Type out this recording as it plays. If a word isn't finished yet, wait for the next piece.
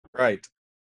Right.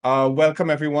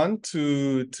 Welcome everyone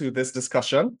to this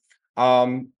discussion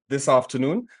this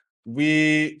afternoon.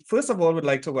 We first of all would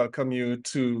like to welcome you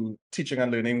to Teaching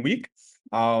and Learning Week.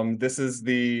 This is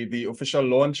the official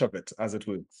launch of it, as it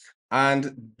were.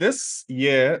 And this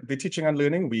year, the Teaching and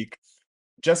Learning Week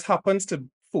just happens to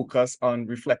focus on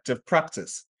reflective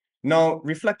practice. Now,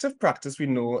 reflective practice, we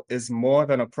know, is more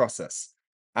than a process.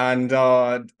 And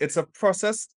it's a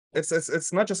process,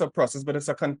 it's not just a process, but it's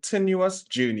a continuous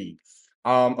journey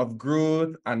of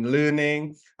growth and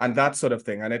learning and that sort of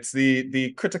thing. And it's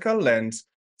the critical lens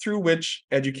through which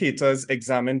educators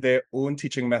examine their own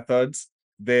teaching methods,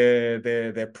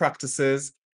 their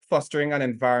practices, fostering an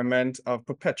environment of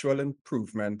perpetual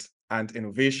improvement and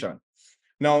innovation.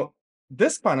 Now,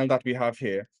 this panel that we have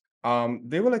here,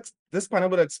 this panel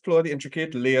will explore the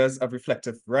intricate layers of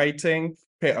reflective writing,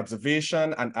 peer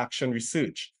observation, and action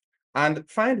research, and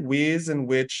find ways in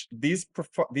which these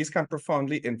can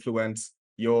profoundly influence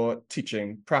your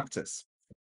teaching practice.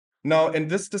 Now, in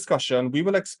this discussion, we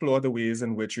will explore the ways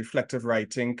in which reflective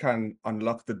writing can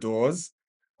unlock the doors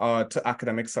to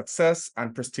academic success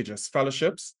and prestigious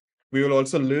fellowships. We will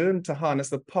also learn to harness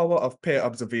the power of peer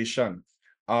observation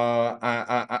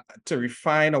to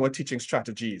refine our teaching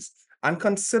strategies and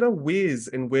consider ways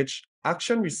in which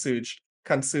action research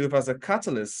can serve as a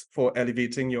catalyst for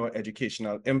elevating your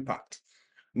educational impact.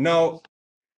 Now,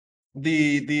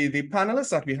 the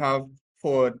panelists that we have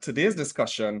for today's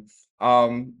discussion,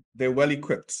 they're well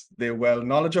equipped, they're well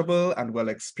knowledgeable and well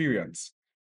experienced.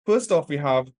 First off, we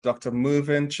have Dr.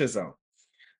 Mervin Chisholm.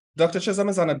 Dr. Chisholm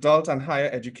is an adult and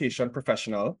higher education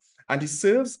professional, and he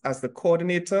serves as the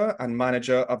coordinator and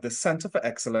manager of the Center for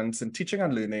Excellence in Teaching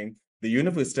and Learning, the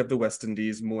University of the West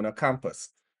Indies, Mona campus.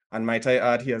 And might I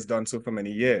add, he has done so for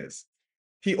many years.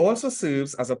 He also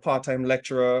serves as a part-time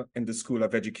lecturer in the School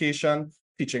of Education,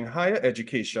 teaching higher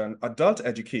education, adult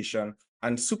education,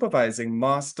 and supervising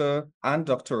master and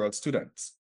doctoral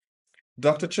students.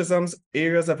 Dr. Chisholm's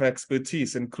areas of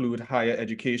expertise include higher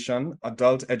education,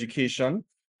 adult education,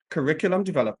 curriculum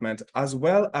development, as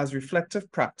well as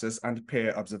reflective practice and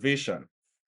peer observation.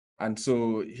 And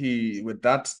so with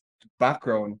that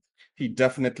background, he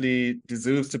definitely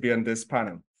deserves to be on this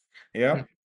panel. Yeah.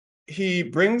 He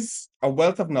brings a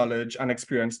wealth of knowledge and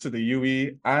experience to the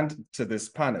UE and to this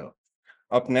panel.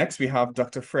 Up next, we have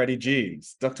Dr. Freddy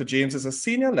James. Dr. James is a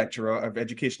senior lecturer of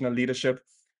educational leadership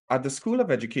at the School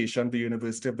of Education, the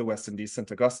University of the West Indies,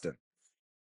 St. Augustine.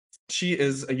 She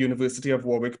is a University of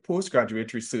Warwick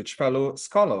postgraduate research fellow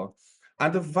scholar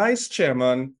and the vice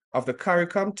chairman of the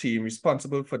CARICOM team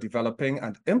responsible for developing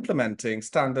and implementing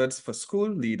standards for school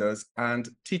leaders and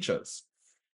teachers.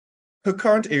 Her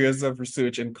current areas of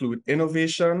research include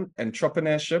innovation,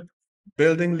 entrepreneurship,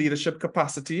 building leadership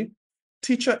capacity,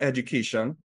 teacher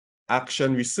education,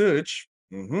 action research,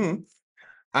 and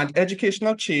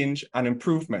educational change and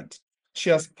improvement. She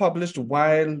has published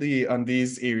widely on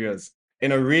these areas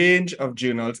in a range of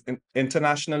journals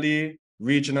internationally,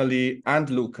 regionally, and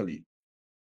locally,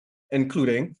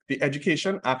 including the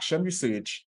Education Action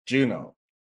Research Journal.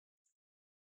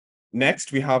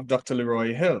 Next, we have Dr.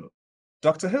 LeRoy Hill.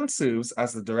 Dr. Hill serves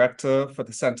as the Director for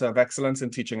the Center of Excellence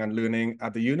in Teaching and Learning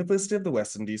at the University of the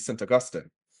West Indies, St. Augustine.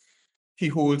 He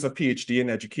holds a PhD in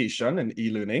Education and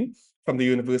E-Learning from the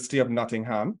University of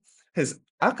Nottingham. His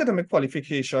academic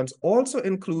qualifications also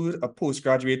include a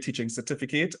postgraduate teaching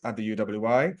certificate at the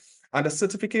UWI and a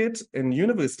certificate in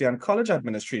University and College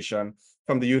Administration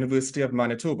from the University of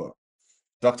Manitoba.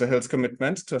 Dr. Hill's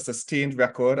commitment to a sustained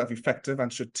record of effective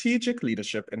and strategic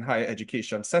leadership in higher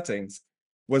education settings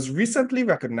was recently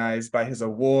recognized by his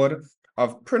award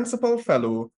of Principal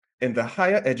Fellow in the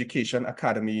Higher Education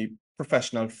Academy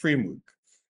Professional Framework.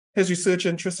 His research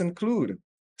interests include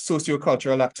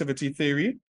sociocultural activity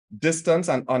theory, distance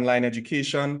and online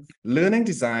education, learning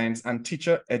designs, and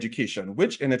teacher education,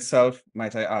 which in itself,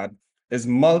 might I add, is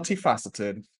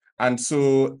multifaceted. And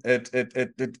so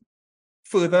it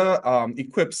further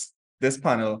equips this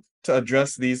panel to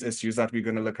address these issues that we're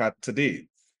going to look at today.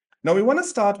 Now, we want to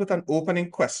start with an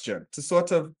opening question to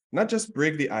sort of not just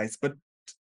break the ice, but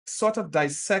sort of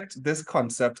dissect this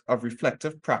concept of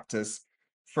reflective practice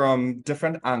from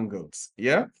different angles,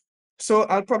 yeah? So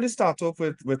I'll probably start off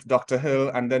with Dr. Hill,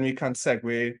 and then we can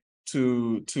segue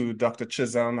to Dr.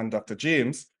 Chisholm and Dr.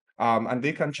 James, and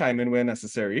they can chime in where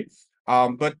necessary.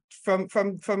 But from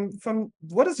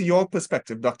what is your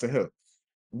perspective, Dr. Hill?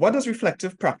 What does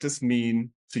reflective practice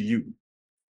mean to you?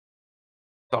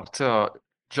 Dr.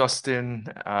 Justin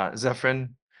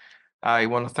Zephyrin, I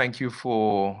want to thank you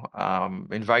for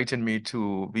inviting me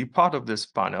to be part of this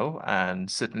panel. And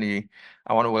certainly,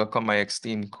 I want to welcome my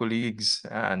esteemed colleagues.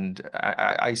 And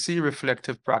I see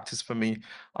reflective practice for me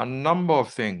a number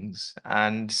of things.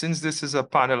 And since this is a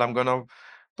panel, I'm going to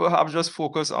perhaps just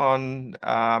focus on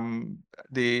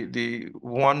the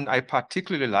one I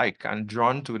particularly like and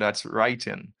drawn to, that's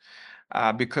writing,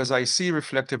 because I see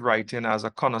reflective writing as a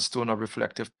cornerstone of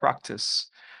reflective practice.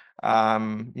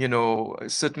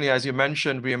 Certainly, as you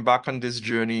mentioned, we embark on this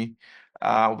journey.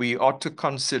 We ought to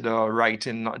consider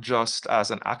writing not just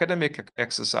as an academic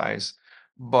exercise,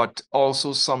 but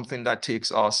also something that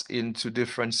takes us into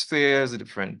different spheres,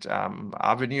 different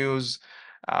avenues.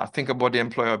 Think about the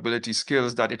employability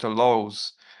skills that it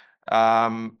allows.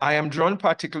 I am drawn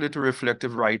particularly to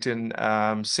reflective writing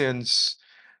since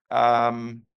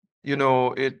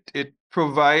it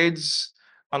provides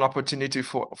an opportunity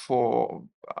for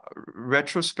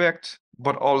retrospect,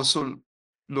 but also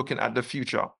looking at the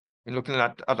future, and looking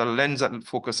at a lens that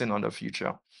focusing on the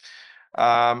future.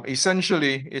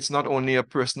 Essentially, it's not only a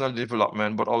personal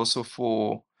development, but also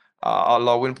for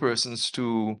allowing persons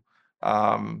to,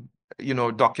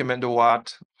 document the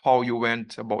what, how you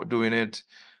went about doing it,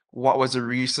 what was the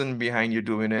reason behind you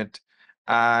doing it,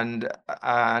 and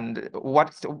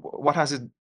what has it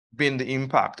been the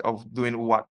impact of doing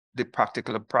what the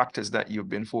practical practice that you've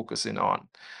been focusing on.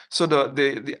 So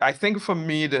I think for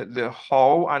me the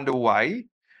how and the why,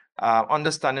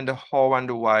 understanding the how and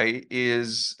the why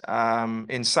is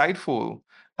insightful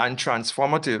and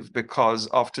transformative, because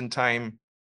oftentimes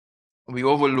we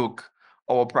overlook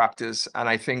our practice. And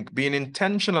I think being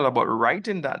intentional about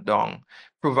writing that down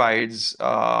provides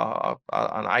an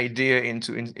idea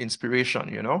into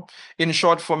inspiration, In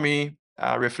short, for me,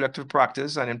 reflective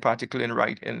practice, and in particular in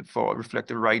writing, for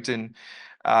reflective writing,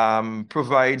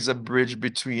 provides a bridge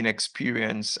between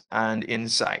experience and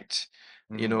insight.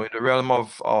 In the realm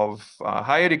of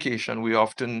higher education, we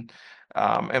often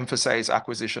emphasize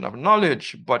acquisition of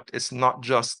knowledge, but it's not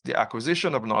just the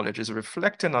acquisition of knowledge, it's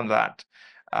reflecting on that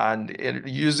and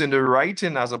using the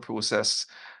writing as a process,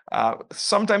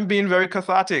 sometimes being very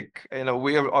cathartic in a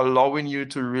way of allowing you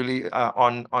to really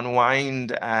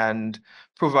unwind, and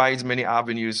provides many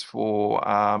avenues for,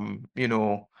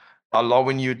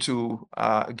 allowing you to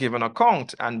give an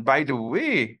account. And by the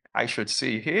way, I should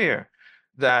say here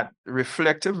that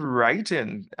reflective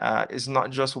writing is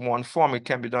not just one form. It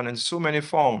can be done in so many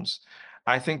forms.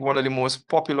 I think one of the most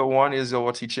popular one is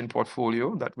our teaching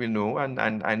portfolio that we know, and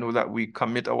I know that we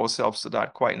commit ourselves to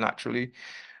that quite naturally.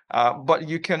 But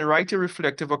you can write a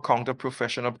reflective account of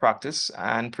professional practice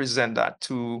and present that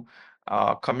to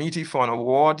a committee for an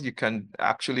award. You can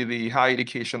actually, the Higher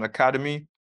Education Academy,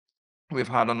 we've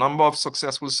had a number of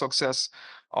success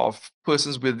of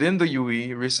persons within the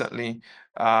UE recently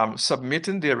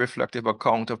submitting their reflective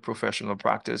account of professional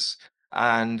practice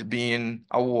and being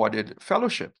awarded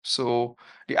fellowship. So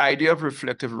the idea of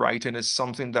reflective writing is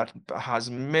something that has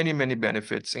many, many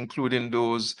benefits, including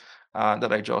those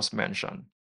that I just mentioned.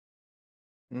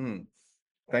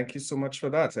 Thank you so much for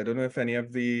that. I don't know if any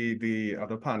of the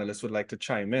other panelists would like to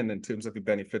chime in terms of the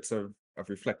benefits of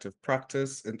reflective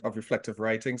practice and of reflective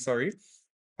writing, sorry.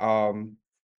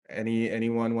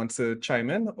 Anyone wants to chime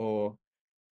in, or?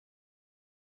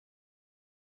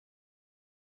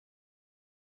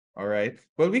 All right.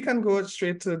 Well, we can go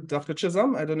straight to Dr.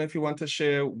 Chisholm. I don't know if you want to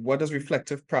share, what does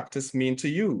reflective practice mean to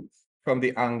you from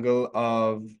the angle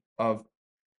of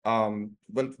well,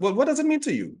 what does it mean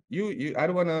to you? You I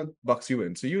don't want to box you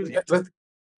in. So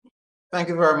thank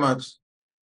you very much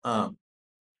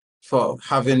for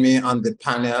having me on the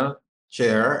panel,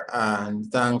 Chair,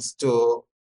 and thanks to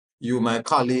you, my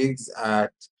colleagues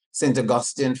at St.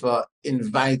 Augustine, for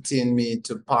inviting me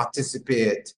to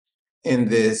participate in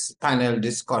this panel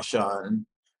discussion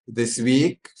this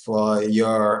week for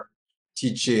your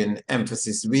teaching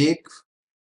emphasis week,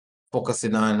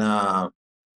 focusing on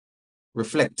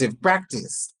reflective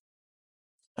practice.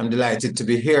 I'm delighted to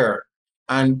be here.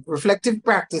 And reflective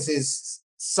practice is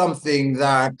something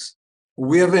that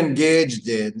we have engaged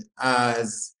in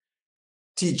as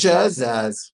teachers,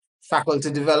 as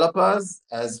faculty developers,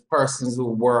 as persons who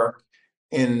work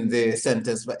in the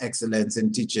Centers for Excellence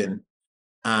in Teaching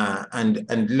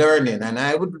and Learning. And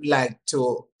I would like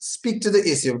to speak to the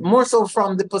issue more so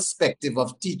from the perspective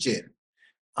of teaching.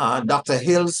 Dr.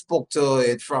 Hill spoke to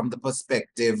it from the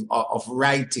perspective of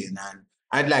writing, and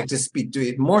I'd like to speak to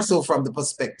it more so from the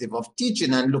perspective of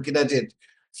teaching, and looking at it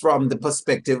from the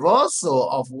perspective also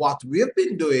of what we've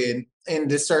been doing in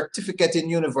the certificate in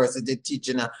university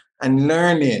teaching and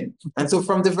learning. And so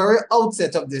from the very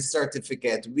outset of this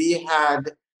certificate, we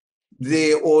had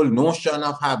the whole notion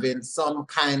of having some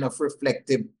kind of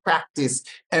reflective practice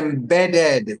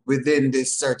embedded within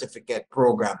this certificate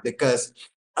program, because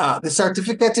the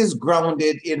certificate is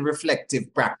grounded in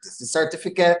reflective practice. The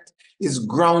certificate is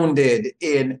grounded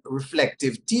in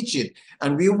reflective teaching.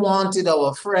 And we wanted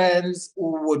our friends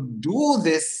who would do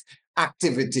this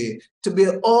activity to be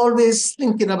always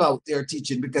thinking about their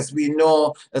teaching, because we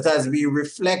know that as we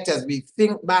reflect, as we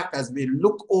think back, as we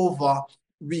look over,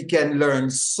 we can learn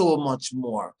so much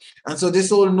more. And so this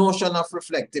whole notion of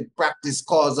reflective practice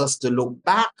calls us to look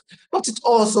back, but it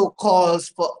also calls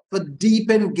for deep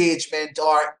engagement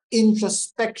or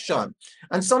introspection.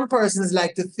 And some persons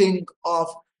like to think of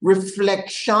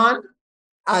reflection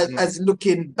as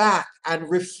looking back, and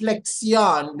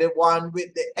reflection, the one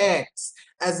with the X,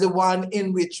 as the one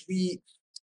in which we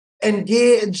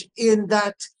engage in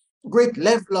that great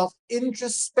level of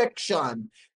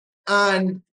introspection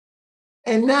and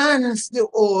enhance the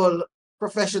whole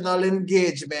professional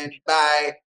engagement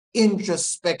by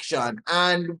introspection.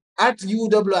 And at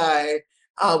UWI,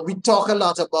 we talk a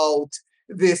lot about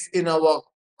this in our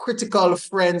critical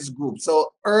friends group.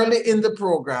 So early in the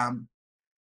program,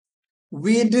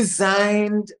 we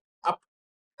designed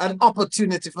an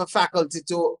opportunity for faculty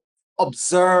to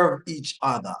observe each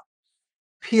other.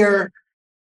 Peer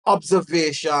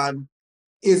observation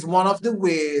is one of the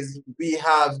ways we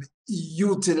have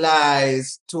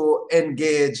utilized to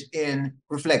engage in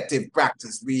reflective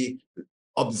practice. We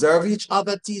observe each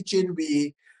other teaching,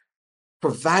 we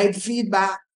provide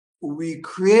feedback, we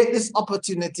create this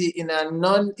opportunity in a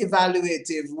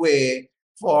non-evaluative way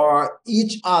for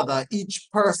each other, each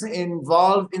person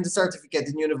involved in the certificate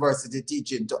in university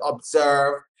teaching, to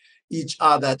observe each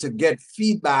other, to get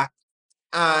feedback,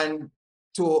 and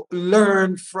to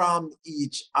learn from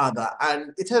each other.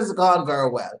 And it has gone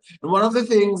very well. And one of the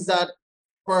things that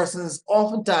persons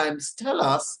oftentimes tell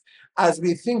us as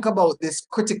we think about this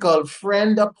critical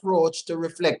friend approach to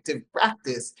reflective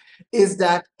practice is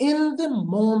that in the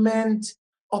moment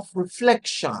of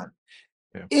reflection,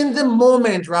 in the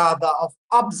moment rather of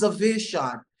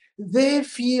observation, they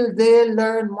feel they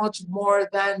learn much more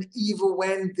than even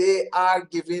when they are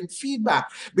giving feedback.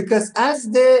 Because as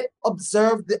they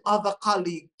observe the other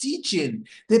colleague teaching,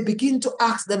 they begin to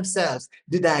ask themselves,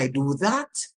 did I do that?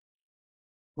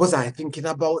 Was I thinking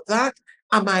about that?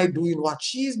 Am I doing what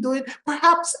she's doing?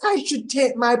 Perhaps I should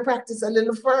take my practice a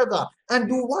little further and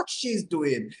do what she's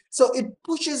doing. So it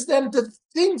pushes them to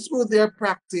think through their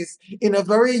practice in a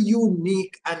very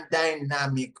unique and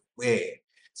dynamic way.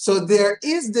 So there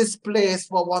is this place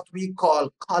for what we call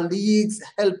colleagues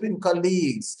helping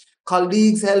colleagues,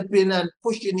 colleagues helping and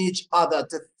pushing each other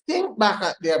to think back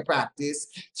at their practice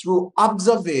through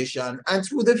observation and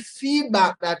through the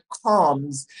feedback that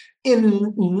comes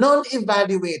in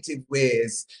non-evaluative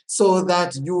ways, so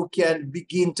that you can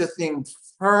begin to think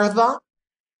further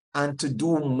and to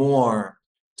do more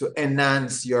to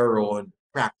enhance your own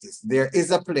practice. There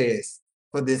is a place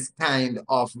for this kind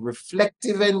of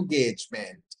reflective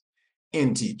engagement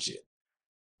in teaching.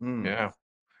 Yeah.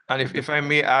 And if I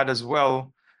may add as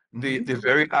well, the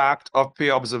very act of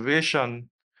peer observation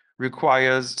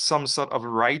requires some sort of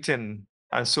writing.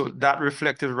 And so that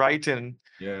reflective writing,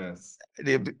 Yes.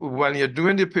 when you're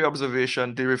doing the peer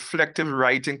observation, the reflective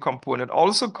writing component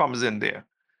also comes in there.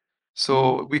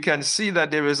 So we can see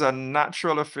that there is a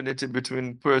natural affinity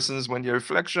between persons when your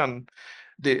reflection,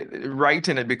 the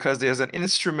writing it, because there's an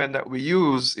instrument that we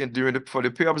use for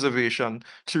the peer observation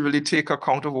to really take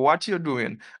account of what you're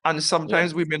doing. And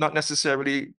sometimes we may not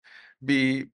necessarily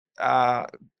be,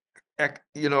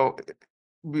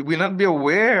 we not be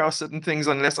aware of certain things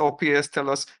unless our peers tell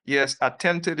us, yes,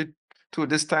 attend to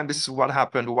this time, this is what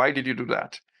happened. Why did you do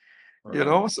that?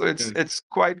 So it's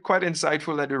quite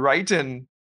insightful that the writing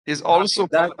is also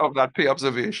part of that peer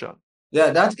observation.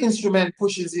 Yeah, that instrument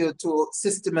pushes you to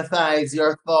systematize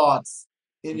your thoughts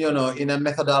in, in a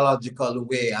methodological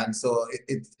way. And so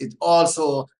it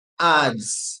also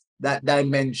adds that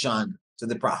dimension to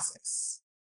the process.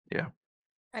 Yeah.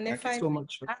 And if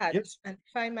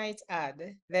I might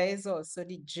add, there is also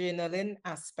the journaling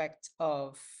aspect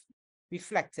of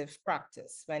reflective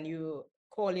practice. When you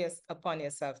call upon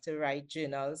yourself to write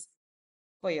journals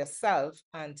for yourself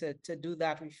and to do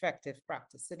that reflective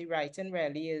practice. So the writing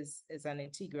really is an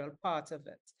integral part of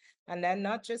it. And then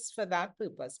not just for that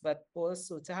purpose, but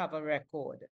also to have a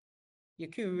record. You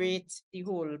curate the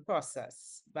whole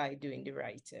process by doing the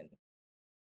writing.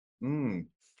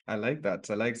 I like that.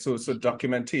 So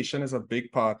documentation is a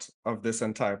big part of this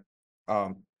entire,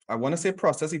 I want to say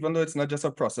process, even though it's not just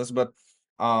a process, but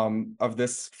of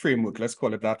this framework, let's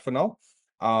call it that for now.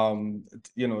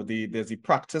 There's the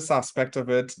practice aspect of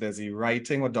it, there's the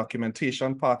writing or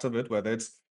documentation part of it, whether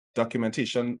it's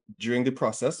documentation during the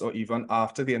process or even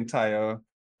after the entire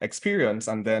experience,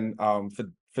 and then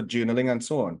for journaling and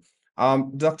so on.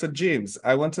 Dr. James,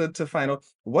 I wanted to find out,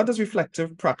 what does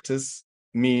reflective practice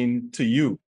mean to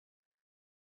you?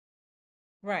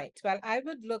 Right. Well, I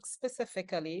would look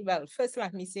specifically, well, first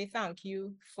let me say thank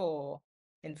you for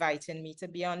inviting me to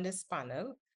be on this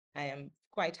panel. I am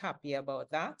quite happy about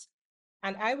that.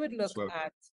 And I would look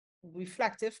at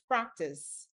reflective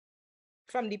practice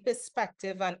from the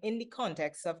perspective and in the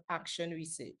context of action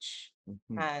research.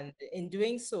 And in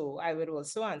doing so, I would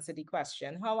also answer the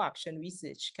question how action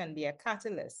research can be a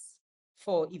catalyst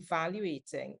for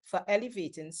elevating,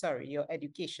 your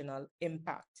educational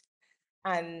impact.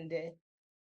 And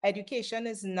education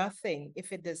is nothing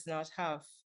if it does not have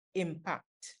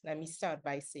impact. Let me start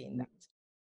by saying that.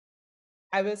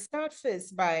 I will start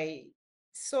first by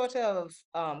sort of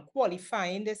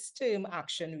qualifying this term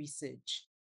action research.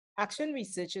 Action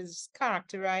research is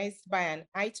characterized by an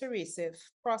iterative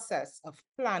process of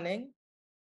planning,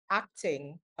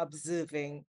 acting,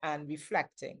 observing, and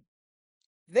reflecting.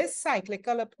 This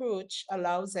cyclical approach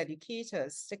allows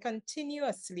educators to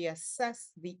continuously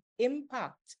assess the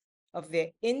impact of their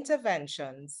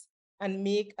interventions and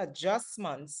make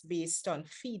adjustments based on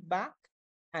feedback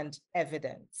and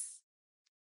evidence.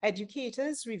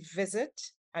 Educators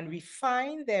revisit and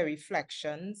refine their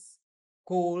reflections,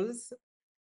 goals,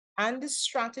 and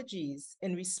strategies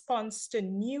in response to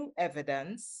new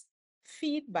evidence,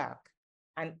 feedback,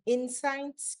 and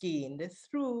insights gained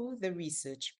through the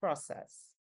research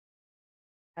process.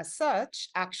 As such,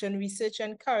 action research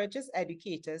encourages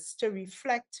educators to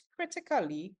reflect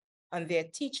critically on their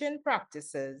teaching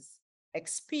practices,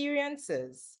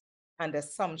 experiences, and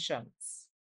assumptions.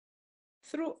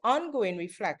 Through ongoing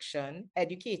reflection,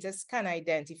 educators can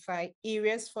identify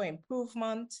areas for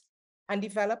improvement and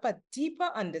develop a deeper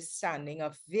understanding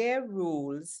of their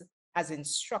roles as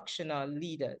instructional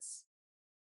leaders.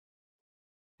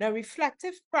 Now,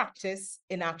 reflective practice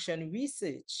in action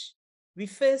research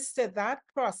refers to that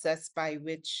process by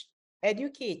which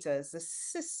educators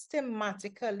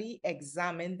systematically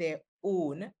examine their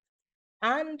own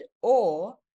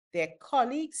and/or their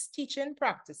colleagues' teaching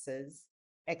practices,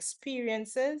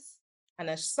 experiences, and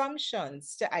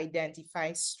assumptions to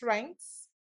identify strengths,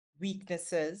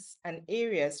 weaknesses, and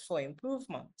areas for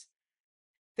improvement.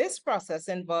 This process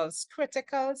involves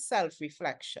critical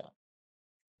self-reflection,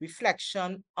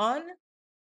 reflection on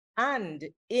and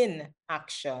in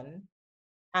action,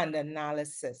 and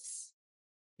analysis.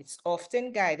 It's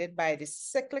often guided by the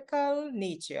cyclical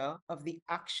nature of the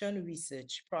action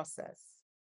research process.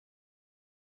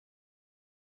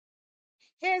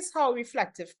 Here's how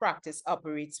reflective practice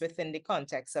operates within the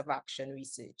context of action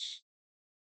research.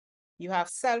 You have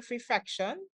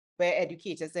self-reflection, where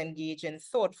educators engage in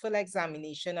thoughtful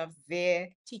examination of their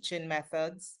teaching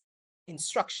methods,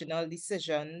 instructional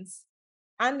decisions,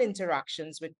 and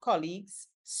interactions with colleagues,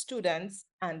 students,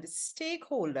 and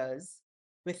stakeholders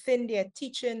within their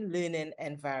teaching learning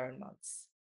environments.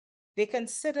 They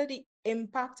consider the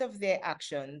impact of their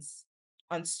actions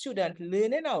on student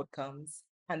learning outcomes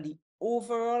and the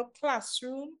overall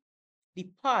classroom,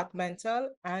 departmental,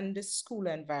 and school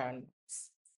environments.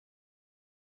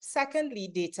 Secondly,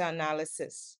 data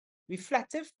analysis.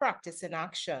 Reflective practice in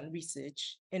action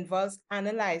research involves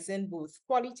analyzing both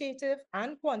qualitative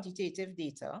and quantitative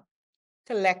data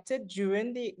collected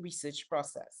during the research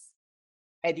process.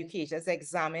 Educators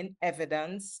examine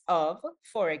evidence of,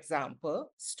 for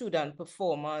example, student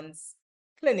performance,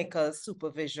 clinical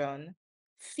supervision,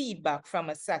 feedback from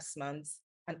assessments,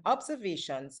 and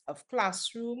observations of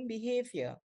classroom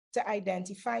behavior to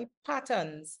identify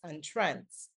patterns and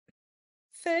trends.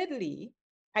 Thirdly,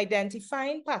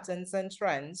 identifying patterns and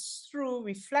trends through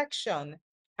reflection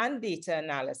and data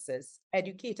analysis,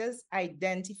 educators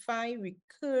identify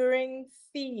recurring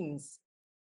themes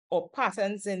or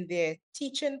patterns in their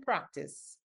teaching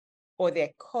practice or their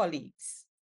colleagues.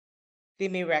 They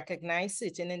may recognize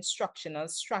certain instructional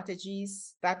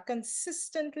strategies that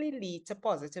consistently lead to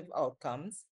positive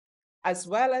outcomes, as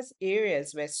well as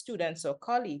areas where students or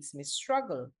colleagues may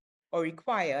struggle or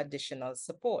require additional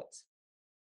support.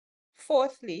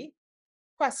 Fourthly,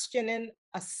 questioning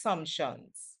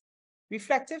assumptions.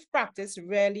 Reflective practice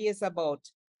really is about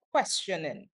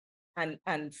questioning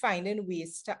and finding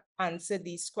ways to answer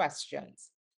these questions.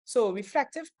 So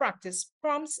reflective practice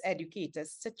prompts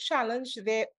educators to challenge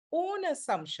their own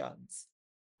assumptions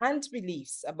and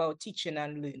beliefs about teaching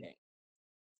and learning.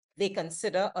 They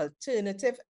consider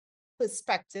alternative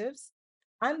perspectives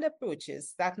and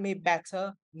approaches that may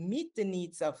better meet the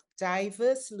needs of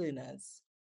diverse learners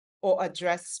or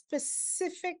address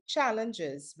specific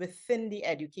challenges within the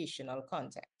educational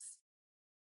context.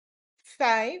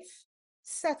 5,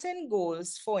 setting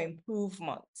goals for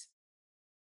improvement.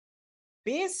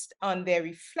 Based on their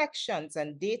reflections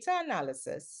and data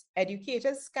analysis,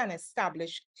 educators can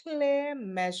establish clear,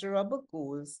 measurable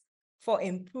goals for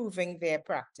improving their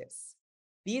practice.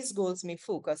 These goals may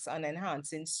focus on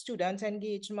enhancing student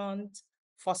engagement,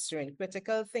 fostering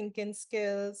critical thinking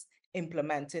skills,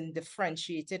 implementing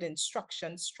differentiated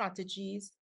instruction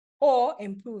strategies, or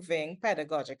improving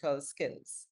pedagogical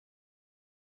skills.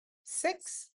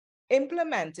 6,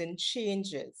 implementing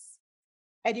changes.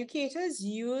 Educators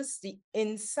use the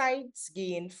insights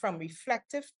gained from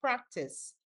reflective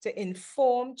practice to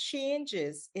inform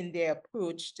changes in their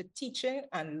approach to teaching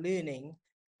and learning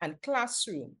and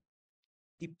classroom,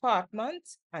 department,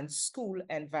 and school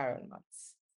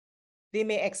environments. They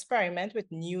may experiment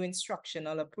with new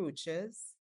instructional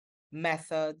approaches,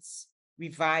 methods,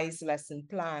 revise lesson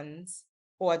plans,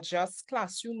 or adjust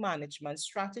classroom management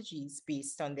strategies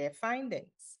based on their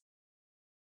findings.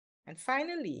 And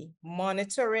finally,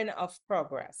 monitoring of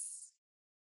progress.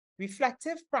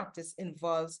 Reflective practice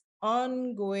involves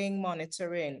ongoing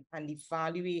monitoring and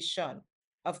evaluation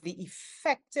of the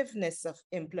effectiveness of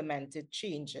implemented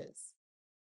changes.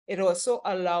 It also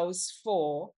allows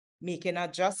for making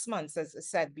adjustments, as I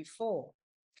said before.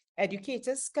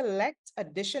 Educators collect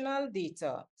additional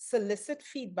data, solicit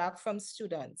feedback from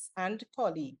students and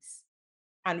colleagues,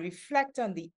 and reflect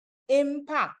on the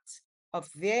impact of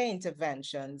their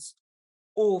interventions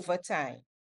over time.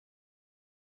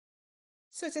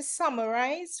 So to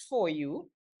summarize for you,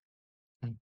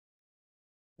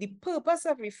 the purpose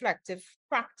of reflective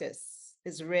practice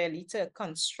is really to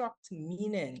construct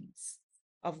meanings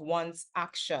of one's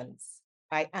actions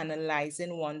by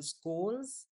analyzing one's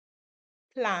goals,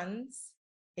 plans,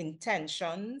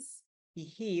 intentions,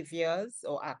 behaviors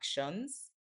or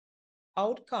actions,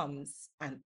 outcomes,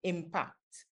 and impact.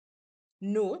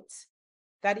 Note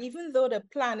that even though the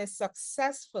plan is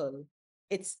successful,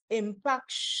 its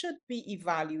impact should be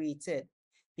evaluated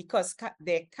because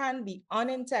there can be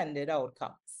unintended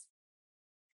outcomes.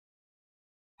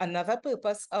 Another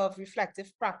purpose of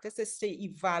reflective practice is to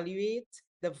evaluate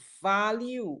the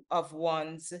value of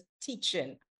one's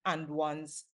teaching and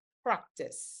one's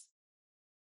practice.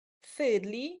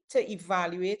 Thirdly, to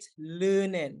evaluate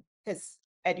learning, because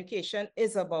education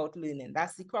is about learning.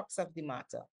 That's the crux of the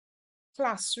matter.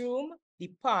 Classroom,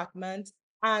 department,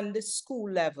 and the school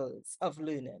levels of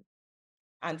learning.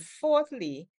 And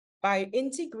fourthly, by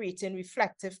integrating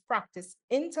reflective practice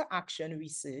into action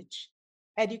research,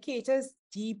 educators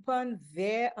deepen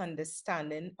their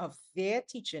understanding of their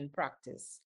teaching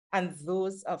practice and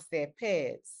those of their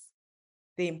peers.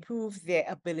 They improve their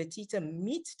ability to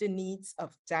meet the needs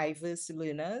of diverse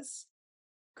learners,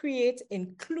 create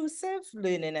inclusive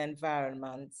learning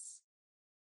environments,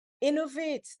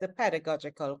 innovate the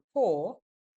pedagogical core,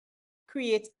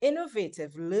 create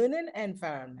innovative learning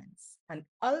environments, and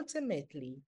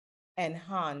ultimately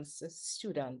enhance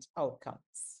student outcomes.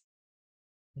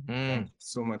 Thank you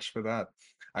so much for that.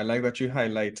 I like that you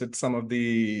highlighted some of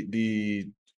the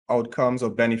outcomes or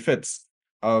benefits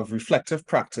of reflective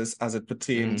practice as it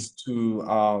pertains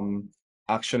to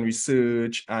action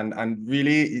research and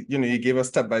really, you gave a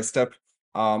step-by-step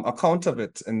account of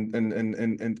it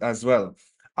in as well.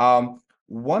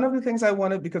 One of the things I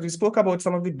wanted, because we spoke about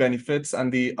some of the benefits and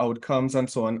the outcomes and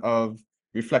so on of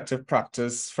reflective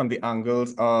practice from the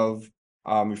angles of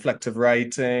reflective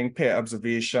writing, peer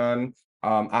observation,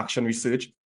 action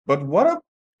research. But what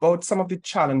about some of the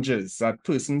challenges that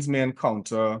persons may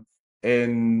encounter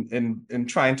in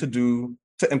trying to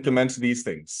implement these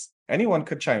things? Anyone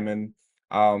could chime in.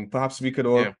 Perhaps we could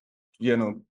all,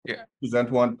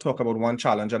 talk about one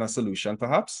challenge and a solution,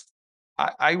 perhaps.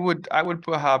 I would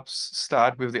perhaps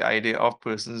start with the idea of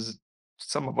persons.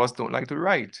 Some of us don't like to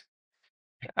write.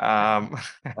 And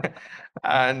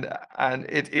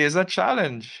it is a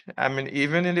challenge. I mean,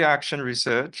 even in the action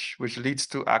research, which leads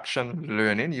to action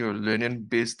learning, you're learning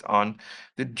based on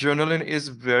the journaling is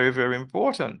very, very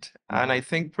important. And I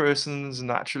think persons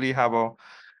naturally have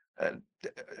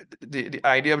the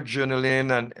idea of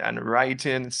journaling and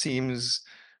writing seems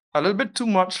a little bit too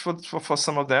much for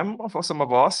some of them, or for some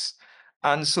of us.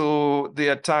 And so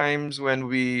there are times when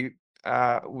we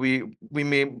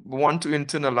may want to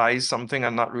internalize something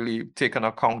and not really take an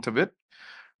account of it.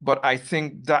 But I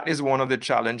think that is one of the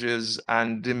challenges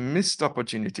and the missed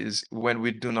opportunities when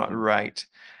we do not write.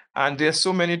 And there's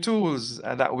so many tools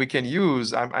that we can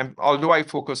use. Although I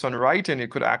focus on writing, it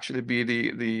could actually be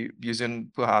the using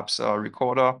perhaps a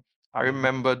recorder. I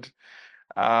remembered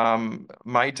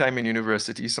my time in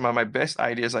university. Some of my best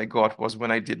ideas I got was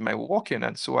when I did my walking,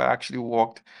 and so I actually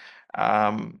walked.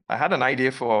 I had an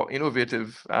idea for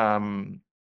innovative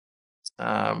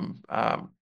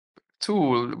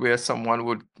tool where someone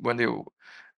would, when they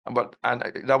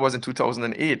that was in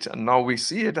 2008, and now we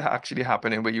see it actually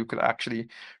happening where you could actually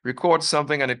record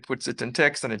something and it puts it in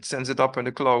text and it sends it up in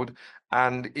the cloud,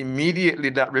 and immediately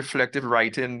that reflective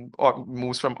writing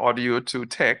moves from audio to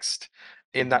text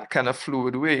in that kind of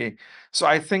fluid way. So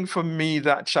I think for me,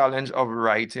 that challenge of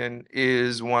writing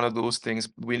is one of those things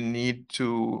we need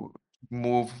to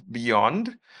move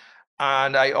beyond.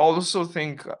 And I also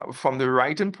think from the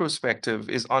writing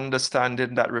perspective is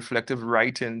understanding that reflective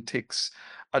writing takes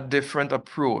a different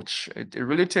approach. It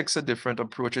really takes a different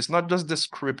approach. It's not just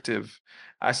descriptive.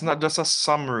 It's not just a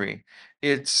summary.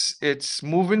 It's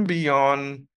moving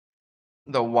beyond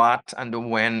the what and the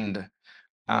when.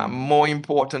 More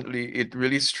importantly, it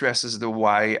really stresses the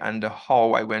why and the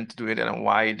how I went to do it and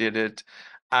why I did it.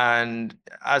 And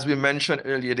as we mentioned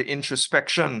earlier, the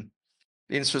introspective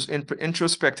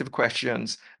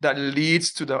questions that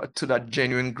leads to that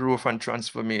genuine growth and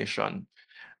transformation.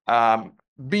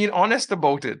 Being honest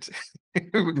about it.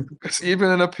 Because even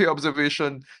in a peer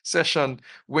observation session,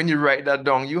 when you write that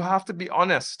down, you have to be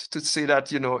honest to say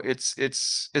that,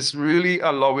 it's really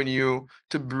allowing you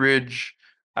to bridge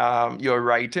your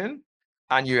writing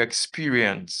and your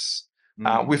experience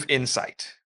with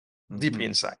insight. Deep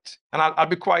insight. And I'll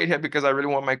be quiet here because I really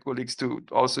want my colleagues to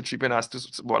also chip in as to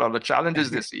what are the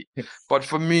challenges they see. But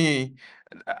for me,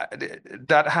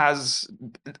 that has,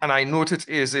 and I note it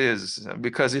is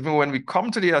because even when we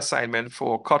come to the assignment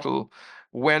for Cuttle,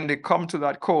 when they come to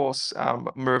that course,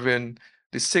 Mervin,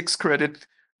 the 6 credit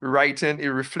writing,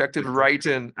 a reflective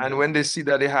writing, and when they see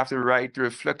that they have to write the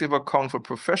reflective account for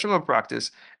professional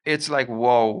practice, it's like,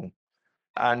 wow.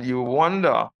 And you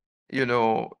wonder,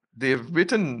 they've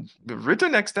written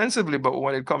extensively, but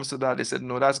when it comes to that, they said,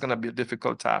 no, that's going to be a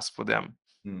difficult task for them.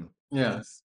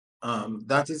 Yes,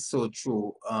 that is so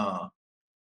true,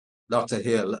 Dr.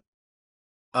 Hill.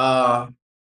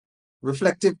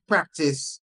 Reflective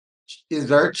practice is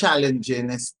very challenging,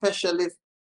 especially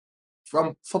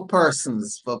for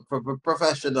persons, for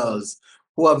professionals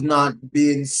who have not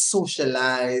been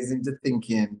socialized into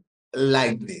thinking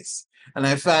like this. And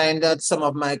I find that some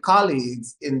of my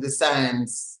colleagues in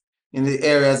the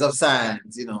areas of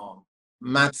science,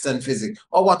 maths and physics,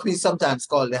 or what we sometimes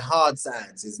call the hard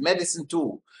sciences, medicine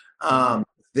too,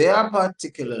 they are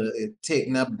particularly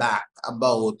taken aback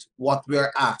about what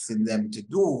we're asking them to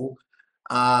do.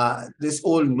 This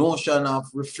whole notion of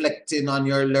reflecting on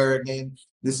your learning,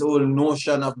 this whole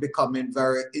notion of becoming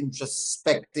very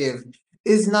introspective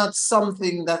is not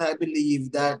something that I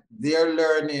believe that their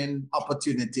learning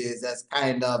opportunities has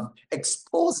kind of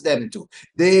exposed them to.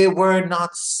 They were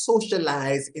not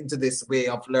socialized into this way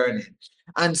of learning.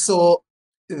 And so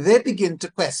they begin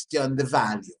to question the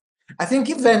value. I think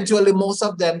eventually most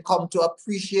of them come to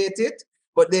appreciate it,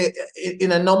 but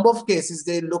in a number of cases,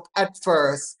 they look at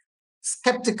first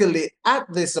skeptically at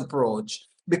this approach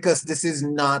because this is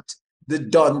not the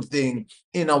done thing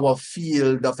in our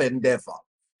field of endeavor.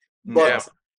 But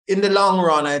in the long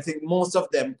run, I think most of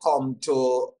them come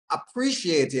to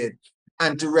appreciate it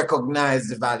and to recognize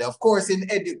the value. Of course,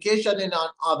 in education and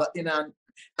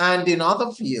in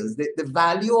other fields, the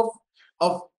value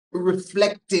of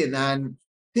reflecting and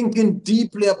thinking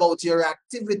deeply about your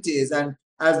activities, and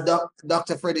as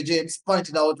Dr. Freddy James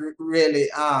pointed out really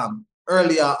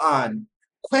earlier on,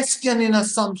 questioning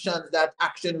assumptions that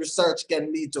action research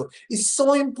can lead to is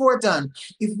so important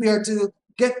if we are to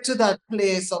get to that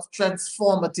place of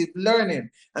transformative learning.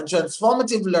 And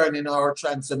transformative learning or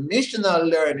transformational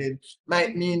learning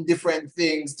might mean different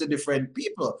things to different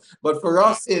people. But for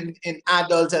us in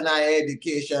adult and higher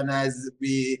education, as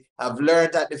we have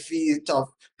learned at the feet of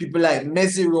people like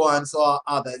Mezirow and so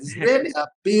others, it's really a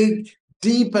big,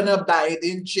 deep and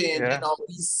abiding change in how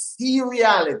we see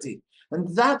reality.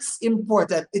 And that's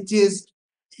important. It is,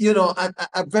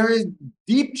 a very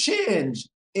deep change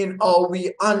in how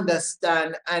we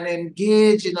understand and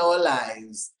engage in our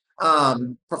lives,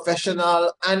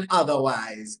 professional and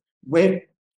otherwise, when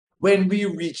we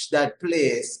reach that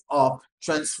place of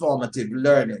transformative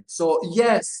learning. So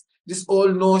yes, this whole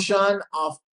notion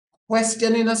of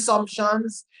questioning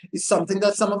assumptions is something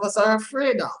that some of us are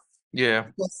afraid of. Yeah.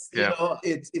 Because you Yeah. know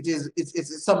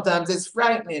it's sometimes it's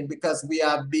frightening because we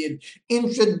have been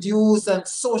introduced and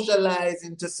socialized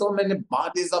into so many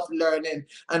bodies of learning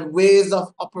and ways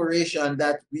of operation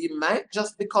that we might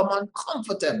just become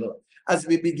uncomfortable as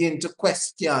we begin to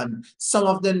question some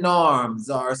of the norms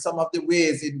or some of the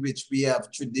ways in which we have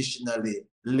traditionally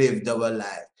lived our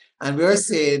life. And we're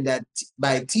saying that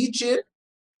by teaching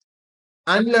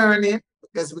and learning,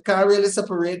 because we can't really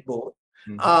separate both,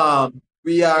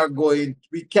 we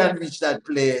can reach that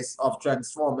place of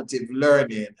transformative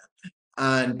learning.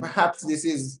 And perhaps this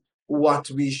is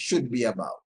what we should be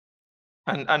about.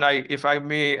 And if I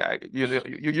may, you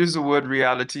use the word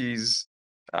realities,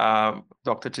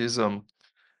 Dr. Chisholm,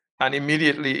 and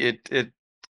immediately it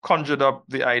conjured up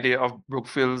the idea of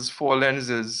Brookfield's four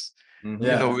lenses. You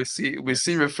know, we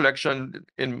see reflection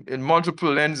in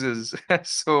multiple lenses.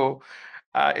 So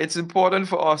it's important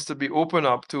for us to be open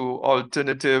up to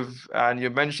alternative, and you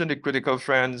mentioned the critical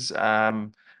friends,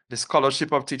 the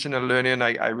scholarship of teaching and learning.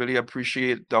 I really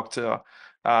appreciate Dr.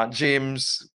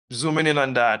 James zooming in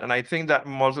on that. And I think that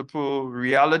multiple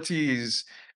realities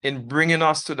in bringing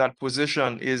us to that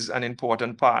position is an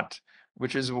important part,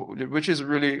 which is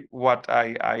really what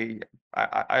I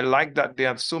like, that they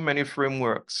have so many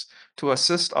frameworks to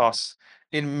assist us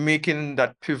in making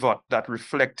that pivot, that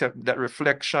reflective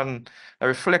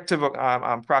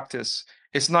practice.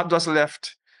 It's not just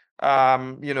left,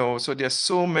 you know, so there's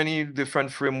so many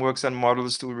different frameworks and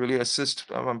models to really assist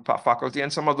faculty,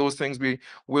 and some of those things we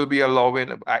will be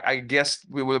allowing. I guess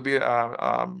we will be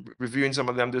reviewing some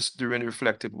of them during the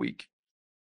reflective week.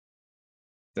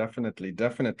 Definitely.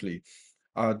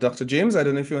 Dr. James, I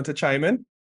don't know if you want to chime in.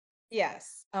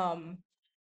 Yes.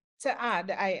 To add,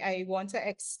 I want to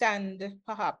extend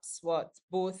perhaps what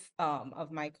both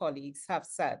of my colleagues have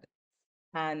said.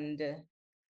 And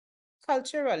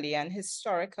culturally and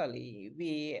historically,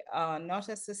 we are not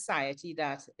a society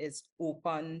that is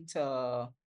open to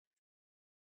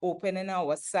opening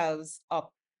ourselves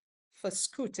up for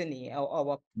scrutiny, or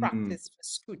our practice for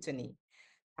scrutiny.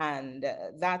 And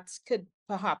that could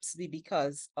perhaps be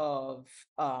because of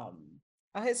a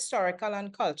historical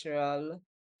and cultural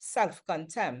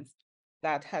self-contempt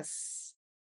that has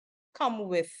come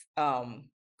with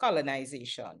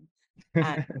colonization.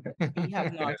 And we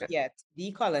have not yet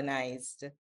decolonized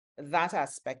that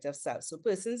aspect of self. So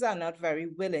persons are not very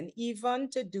willing even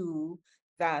to do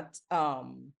that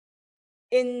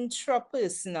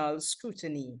intrapersonal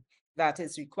scrutiny that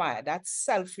is required. That's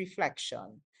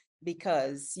self-reflection,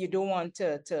 because you don't want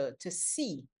to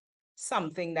see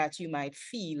something that you might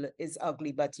feel is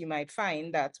ugly, but you might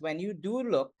find that when you do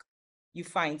look, you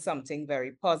find something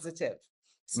very positive.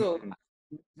 So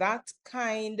that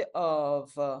kind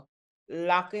of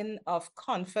lacking of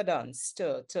confidence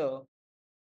to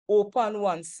open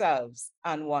oneself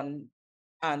and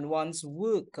one's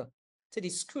work to the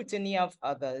scrutiny of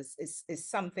others is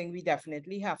something we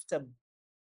definitely have to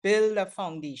build a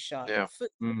foundation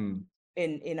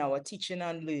in our teaching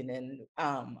and learning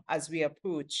as we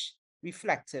approach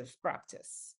reflective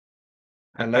practice.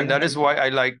 And that is why I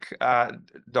like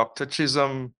Dr.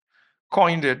 Chisholm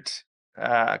coined it,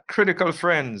 critical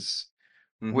friends.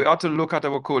 We ought to look at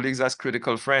our colleagues as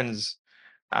critical friends.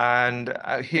 And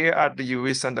here at the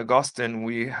UWI St. Augustine,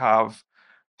 we have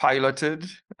piloted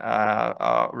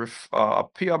a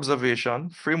peer observation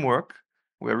framework.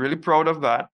 We're really proud of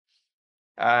that.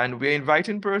 And we're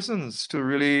inviting persons to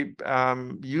really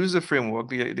use the framework.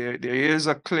 There is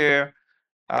a clear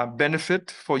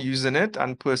benefit for using it,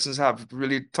 and persons have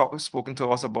really spoken to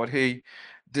us about, hey,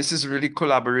 this is really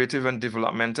collaborative and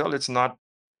developmental. It's not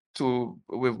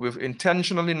we've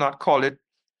intentionally not call it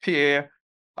peer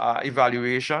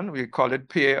evaluation. We call it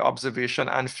peer observation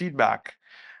and feedback.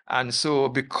 And so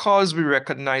because we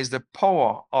recognize the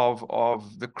power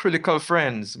of the critical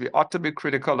friends, we ought to be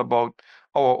critical about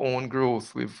our own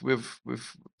growth. We've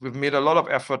made a lot of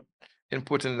effort in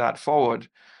putting that forward.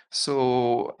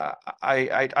 So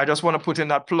I just want to put in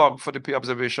that plug for the peer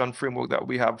observation framework that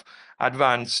we have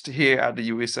advanced here at the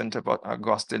UWI Center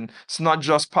Augustine. It's not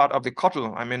just part of the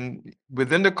COTL. I mean,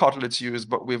 within the COTL it's used,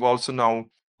 but we've also now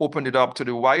opened it up to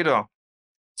the wider.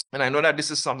 And I know that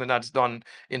this is something that's done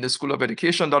in the School of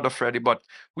Education, Dr. Freddy, but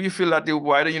we feel that the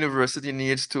wider university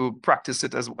needs to practice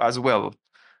it as well.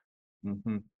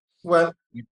 Well,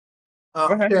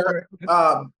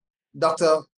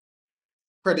 Dr.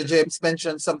 Freddy James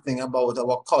mentioned something about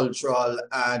our cultural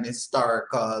and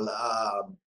historical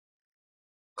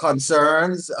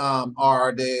concerns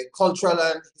or the cultural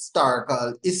and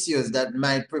historical issues that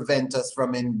might prevent us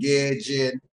from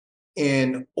engaging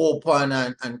in open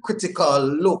and critical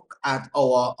look at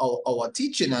our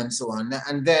teaching and so on.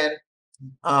 And then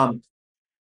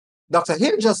Dr.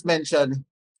 Hill just mentioned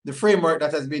the framework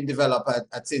that has been developed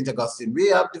at St. Augustine. We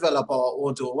have developed our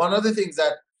own too. One of the things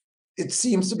that it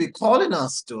seems to be calling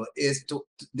us to is to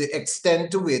the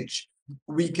extent to which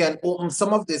we can open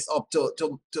some of this up to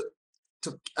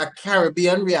a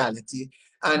Caribbean reality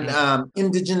and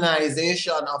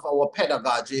indigenization of our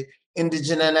pedagogy,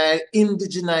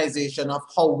 indigenization of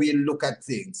how we look at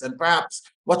things. And perhaps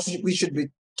what we should be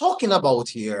talking about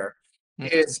here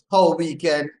is how we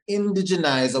can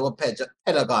indigenize our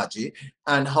pedagogy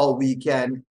and how we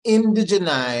can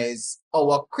indigenize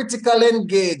our critical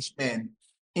engagement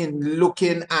in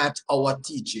looking at our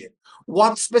teaching.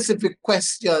 What specific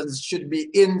questions should be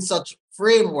in such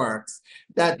frameworks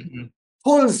that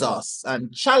pulls us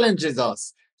and challenges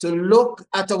us to look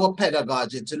at our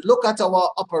pedagogy, to look at our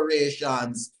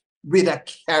operations with a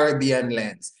Caribbean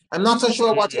lens? I'm not so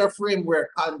sure what your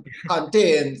framework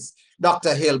contains,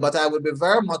 Dr. Hill, but I would be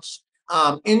very much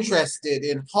interested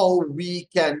in how we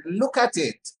can look at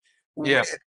it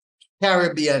with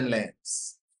Caribbean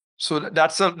lens. So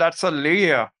that's a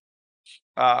layer.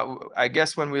 I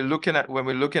guess when we're looking at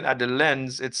the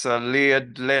lens, it's a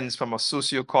layered lens from a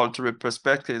socio-cultural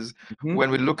perspective.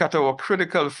 When we look at our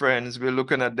critical friends, we're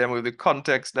looking at them with the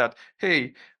context that,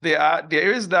 hey,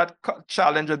 there is that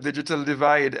challenge of digital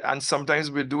divide, and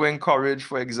sometimes we do encourage,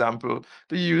 for example,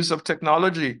 the use of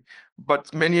technology.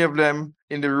 But many of them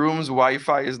in the rooms,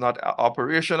 Wi-Fi is not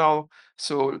operational.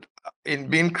 So in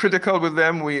being critical with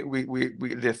them,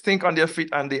 they think on their feet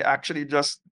and they actually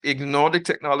just ignore the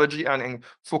technology and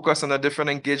focus on a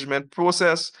different engagement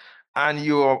process. And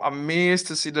you're amazed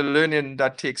to see the learning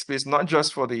that takes place, not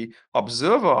just for the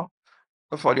observer,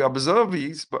 for the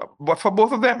observees, but for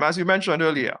both of them, as you mentioned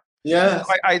earlier. Yes.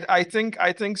 I think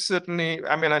certainly,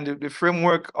 I mean, and the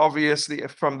framework, obviously,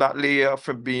 from that layer,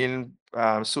 from being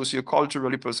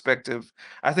socioculturally perspective,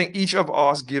 I think each of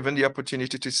us, given the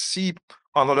opportunity to see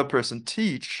another person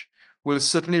teach, will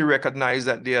certainly recognize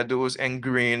that there are those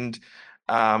ingrained.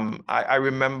 I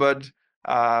remembered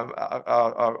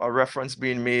a reference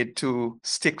being made to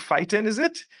stick fighting, is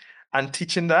it? And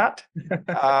teaching that.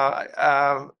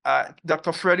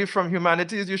 Dr. Freddy from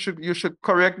Humanities, you should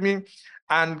correct me.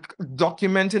 And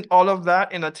documenting all of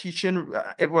that in a teaching,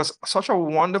 it was such a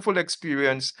wonderful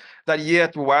experience that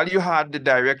yet while you had the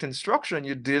direct instruction,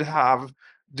 you did have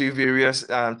the various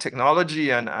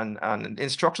technology and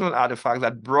instructional artifacts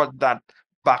that brought that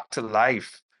back to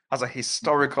life as a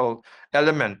historical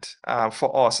element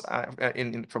for us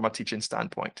from a teaching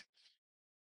standpoint.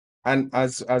 And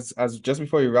as just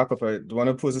before you wrap up, I want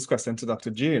to pose this question to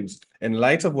Dr. James. In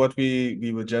light of what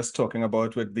we were just talking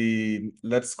about with the,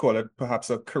 let's call it perhaps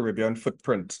a Caribbean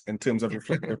footprint in terms of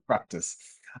reflective practice,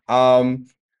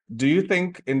 do you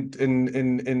think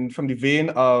in from the vein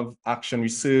of action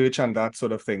research and that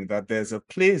sort of thing, that there's a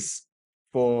place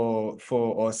for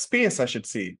or space, I should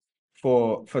say,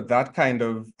 for that kind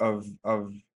of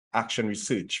action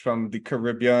research from the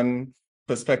Caribbean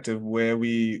perspective, where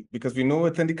because we know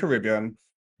within the Caribbean,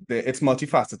 it's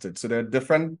multifaceted. So there are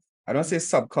different, I don't say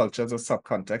subcultures or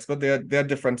subcontexts, but there are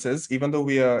differences. Even though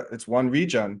it's one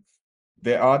region,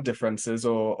 there are differences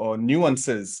or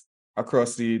nuances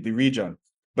across the region.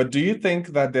 But do you think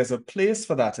that there's a place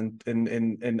for that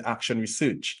in action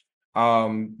research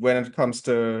when it comes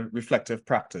to reflective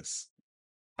practice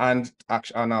and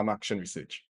action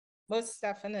research? Most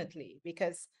definitely,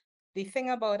 because the thing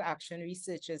about action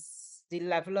research is the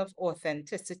level of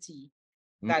authenticity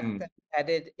that's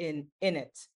embedded in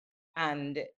it.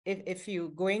 And if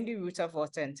you go in the route of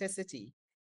authenticity,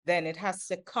 then it has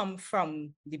to come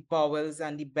from the bowels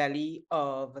and the belly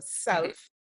of self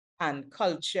and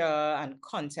culture and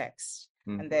context.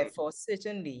 And therefore,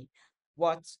 certainly,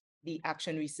 what the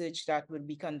action research that would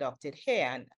be conducted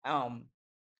here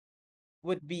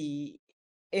would be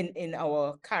in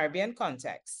our Caribbean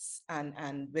context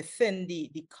and within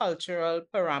the cultural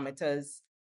parameters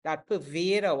that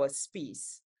pervade our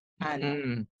space.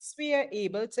 And we are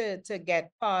able to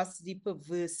get past the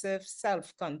perversive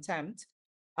self-contempt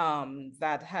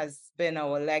that has been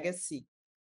our legacy,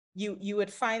 you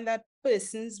would find that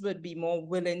persons would be more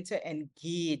willing to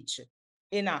engage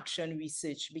in action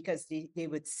research because they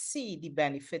would see the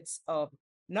benefits of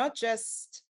not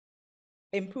just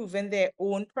improving their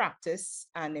own practice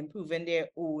and improving their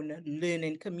own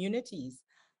learning communities,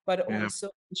 but also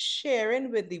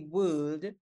sharing with the world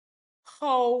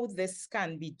how this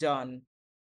can be done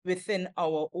within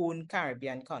our own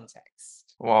Caribbean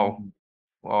context. Wow.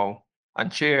 Wow.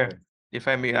 And Chair, if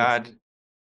I may add,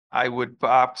 I would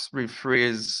perhaps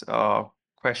rephrase a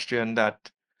question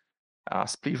that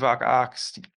Spivak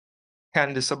asked,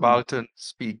 can the subaltern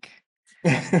speak?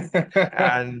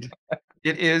 And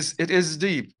It is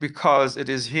deep, because it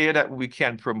is here that we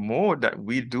can promote that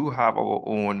we do have our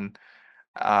own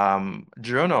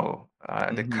journal,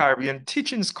 the Caribbean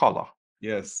Teaching Scholar.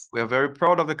 Yes. We are very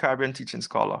proud of the Caribbean Teaching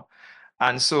Scholar.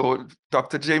 And so,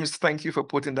 Dr. James, thank you for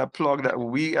putting that plug that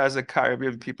we as a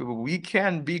Caribbean people, we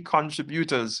can be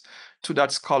contributors to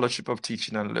that scholarship of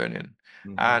teaching and learning.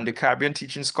 And the Caribbean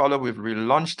Teaching Scholar, we've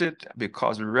relaunched it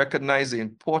because we recognize the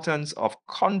importance of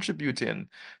contributing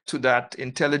to that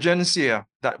intelligentsia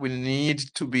that we need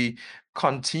to be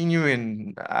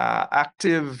continuing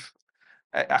active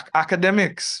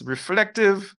academics,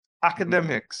 reflective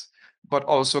academics, but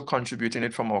also contributing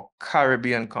it from a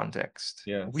Caribbean context.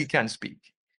 Yes. We can speak.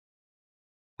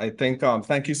 I think,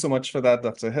 thank you so much for that,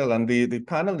 Dr. Hill. And the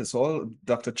panelists, all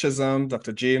Dr. Chisholm,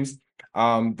 Dr. James,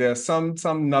 there are some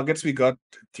nuggets we got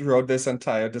throughout this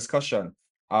entire discussion.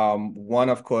 One,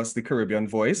 of course, the Caribbean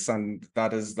voice, and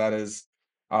that is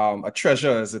a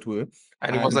treasure, as it were.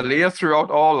 And it was a layer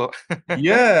throughout all.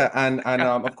 Yeah, and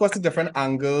of course, the different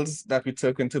angles that we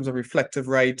took in terms of reflective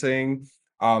writing,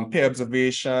 peer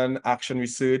observation, action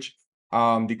research,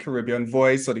 the Caribbean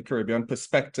voice or the Caribbean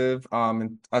perspective,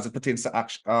 as it pertains to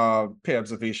action, peer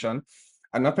observation,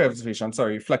 and not peer observation,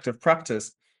 sorry, reflective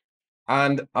practice.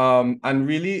 And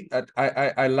really,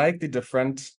 I like the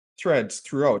different threads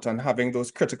throughout and having those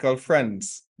critical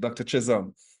friends, Dr.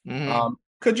 Chisholm.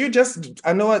 Could you just,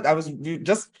 I know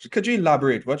could you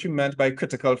elaborate what you meant by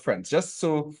critical friends, just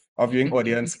so our viewing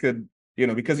audience could,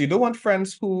 because you don't want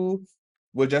friends who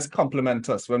will just compliment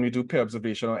us when we do peer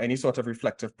observation or any sort of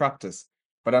reflective practice.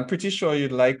 But I'm pretty sure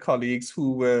you'd like colleagues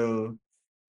who will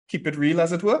keep it real,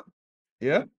 as it were.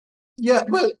 Yeah? Yeah,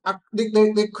 well,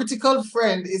 the critical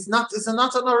friend is not, it's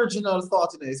not an original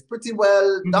thought. It's pretty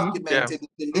well documented in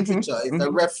the literature. It's a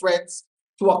reference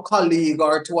to a colleague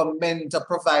or to a mentor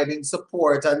providing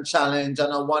support and challenge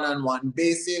on a one-on-one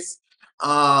basis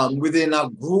within a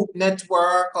group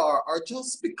network, or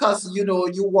just because,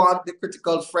 you want the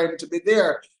critical friend to be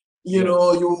there.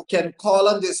 You can call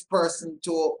on this person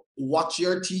to watch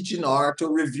your teaching or to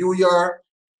review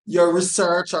your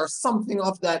research or something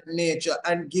of that nature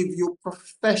and give you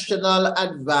professional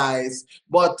advice,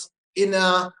 but in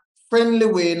a friendly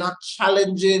way, not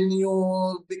challenging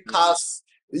you because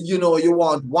you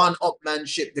want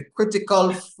one-upmanship. The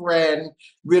critical friend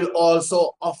will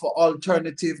also offer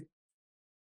alternative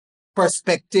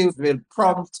perspective, will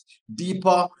prompt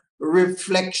deeper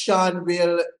reflection,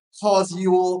 will cause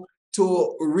you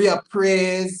to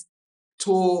reappraise,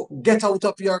 to get out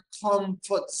of your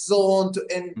comfort zone, to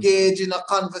engage in a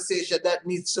conversation that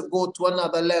needs to go to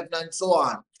another level, and so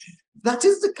on. That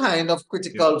is the kind of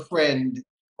critical friend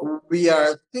we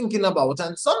are thinking about.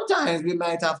 And sometimes we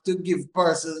might have to give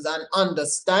persons an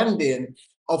understanding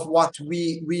of what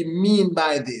we mean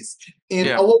by this. In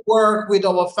our work with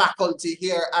our faculty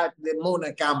here at the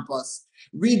Mona campus,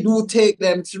 we do take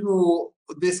them through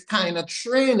this kind of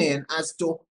training as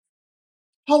to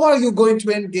how are you going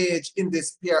to engage in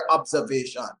this peer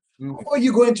observation? How are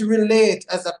you going to relate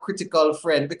as a critical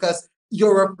friend? Because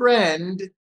you're a friend,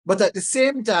 but at the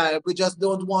same time, we just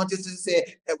don't want you to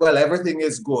say, well, everything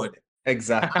is good.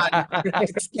 Exactly.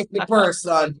 Expect the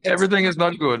person. Everything is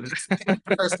not good. Expect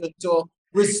the person to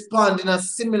respond in a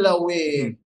similar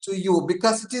way to you,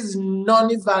 because it is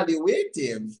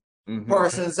non-evaluative.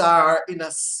 Persons are in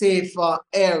a safer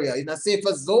area, in a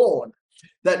safer zone,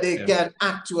 that they can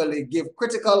actually give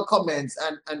critical comments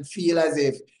and feel as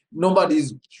if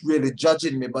nobody's really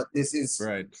judging me, but this is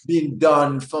being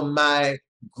done for my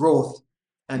growth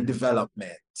and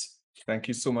development. Thank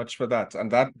you so much for that. And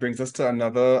that brings us to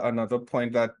another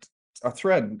point, that a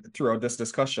thread throughout this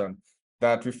discussion,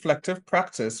 that reflective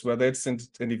practice, whether it's in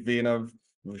the vein of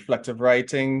reflective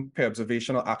writing, peer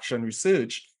observation, or action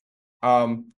research,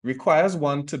 requires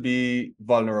one to be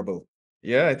vulnerable.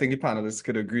 Yeah, I think the panelists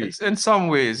could agree. It's in some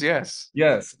ways, yes.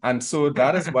 Yes, and so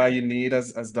that is why you need,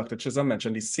 as Dr. Chisholm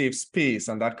mentioned, the safe space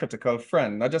and that critical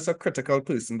friend, not just a critical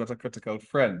person, but a critical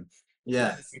friend.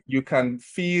 Yes. You can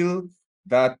feel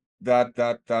that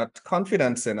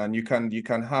confidence in, and you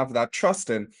can have that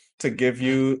trust in, to give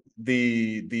you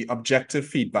the objective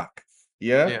feedback.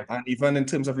 Yeah. And even in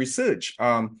terms of research,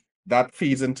 that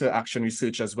feeds into action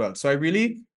research as well. So I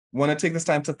really want to take this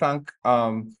time to thank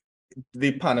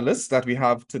the panelists that we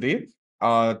have today,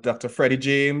 Dr. Freddy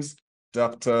James,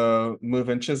 Dr.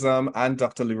 Mervin Chisholm, and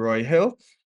Dr. LeRoy Hill.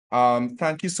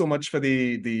 Thank you so much for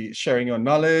the sharing your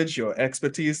knowledge, your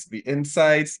expertise, the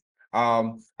insights.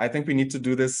 I think we need to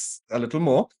do this a little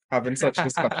more, having such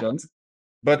discussions.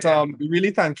 But we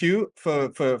really thank you for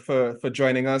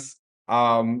joining us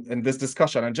in this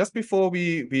discussion. And just before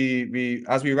we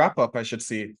as we wrap up, I should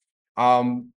say,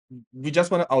 we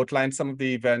just want to outline some of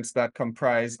the events that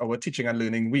comprise our Teaching and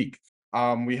Learning Week.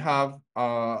 We have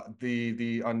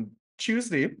on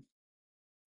Tuesday.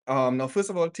 Now, first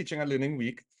of all, Teaching and Learning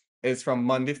Week is from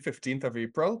Monday, 15th of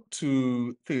April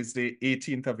to Thursday,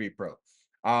 18th of April.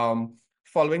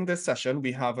 Following this session,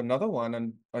 we have another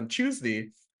one on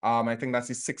Tuesday. I think that's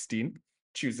the 16th,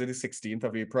 Tuesday, the 16th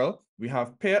of April. We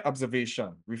have peer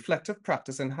observation, reflective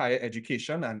practice in higher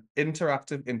education, and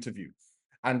interactive interview.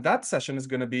 And that session is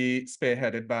going to be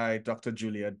spearheaded by Dr.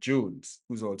 Julia Jones,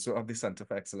 who's also of the Center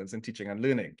for Excellence in Teaching and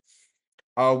Learning.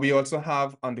 We also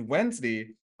have on the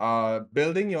Wednesday,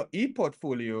 building your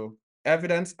e-portfolio,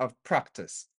 evidence of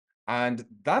practice. And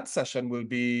that session will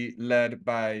be led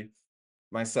by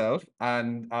myself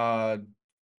and Mr.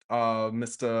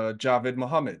 Javid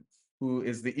Mohammed, who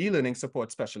is the e-learning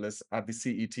support specialist at the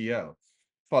CETL.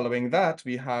 Following that,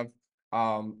 we have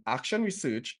action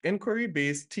research,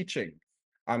 inquiry-based teaching.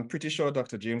 I'm pretty sure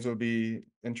Dr. James will be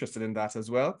interested in that as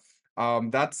well.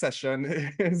 That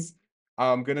session is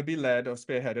going to be led or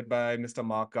spearheaded by Mr.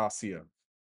 Mark Garcia.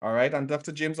 All right, and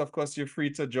Dr. James, of course, you're free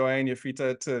to join. You're free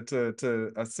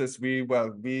to assist. We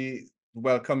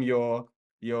welcome your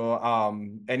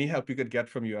any help we could get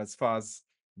from you as far as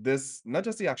this, not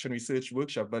just the action research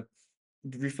workshop, but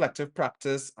reflective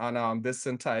practice and this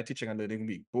entire Teaching and Learning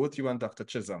Week, both you and Dr.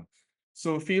 Chisholm.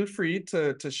 So feel free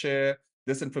to share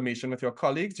this information with your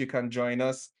colleagues. You can join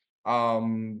us.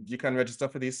 You can register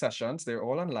for these sessions. They're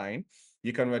all online.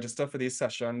 You can register for these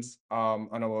sessions on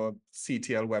our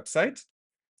CTL website.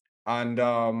 And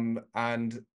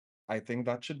I think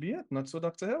that should be it. Not so,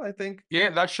 Dr. Hill? I think. Yeah,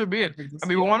 that should be it. And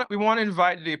we want to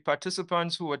invite the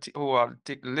participants who are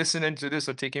listening to this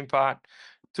or taking part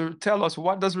to tell us,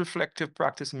 what does reflective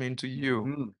practice mean to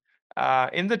you?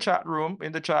 In the chat room,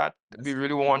 yes, we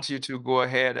really want you to go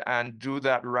ahead and do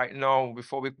that right now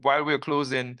while we're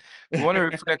closing. We want to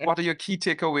reflect what are your key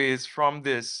takeaways from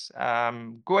this.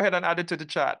 Go ahead and add it to the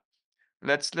chat.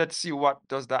 Let's see what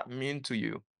does that mean to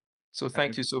you. So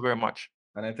thank you so very much.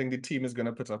 And I think the team is going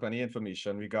to put up any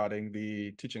information regarding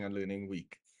the Teaching and Learning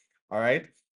Week. All right.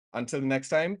 Until next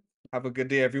time, have a good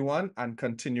day, everyone, and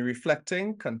continue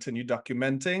reflecting, continue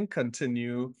documenting,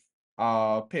 continue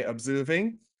peer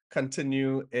observing,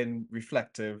 continue in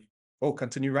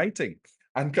continue writing,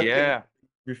 and continue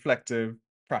reflective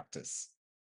practice.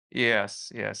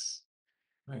 Yes, yes.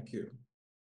 Thank you.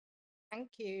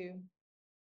 Thank you.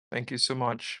 Thank you so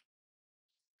much.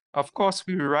 Of course,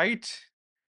 we write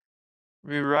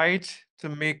to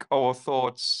make our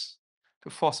thoughts, to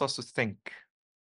force us to think.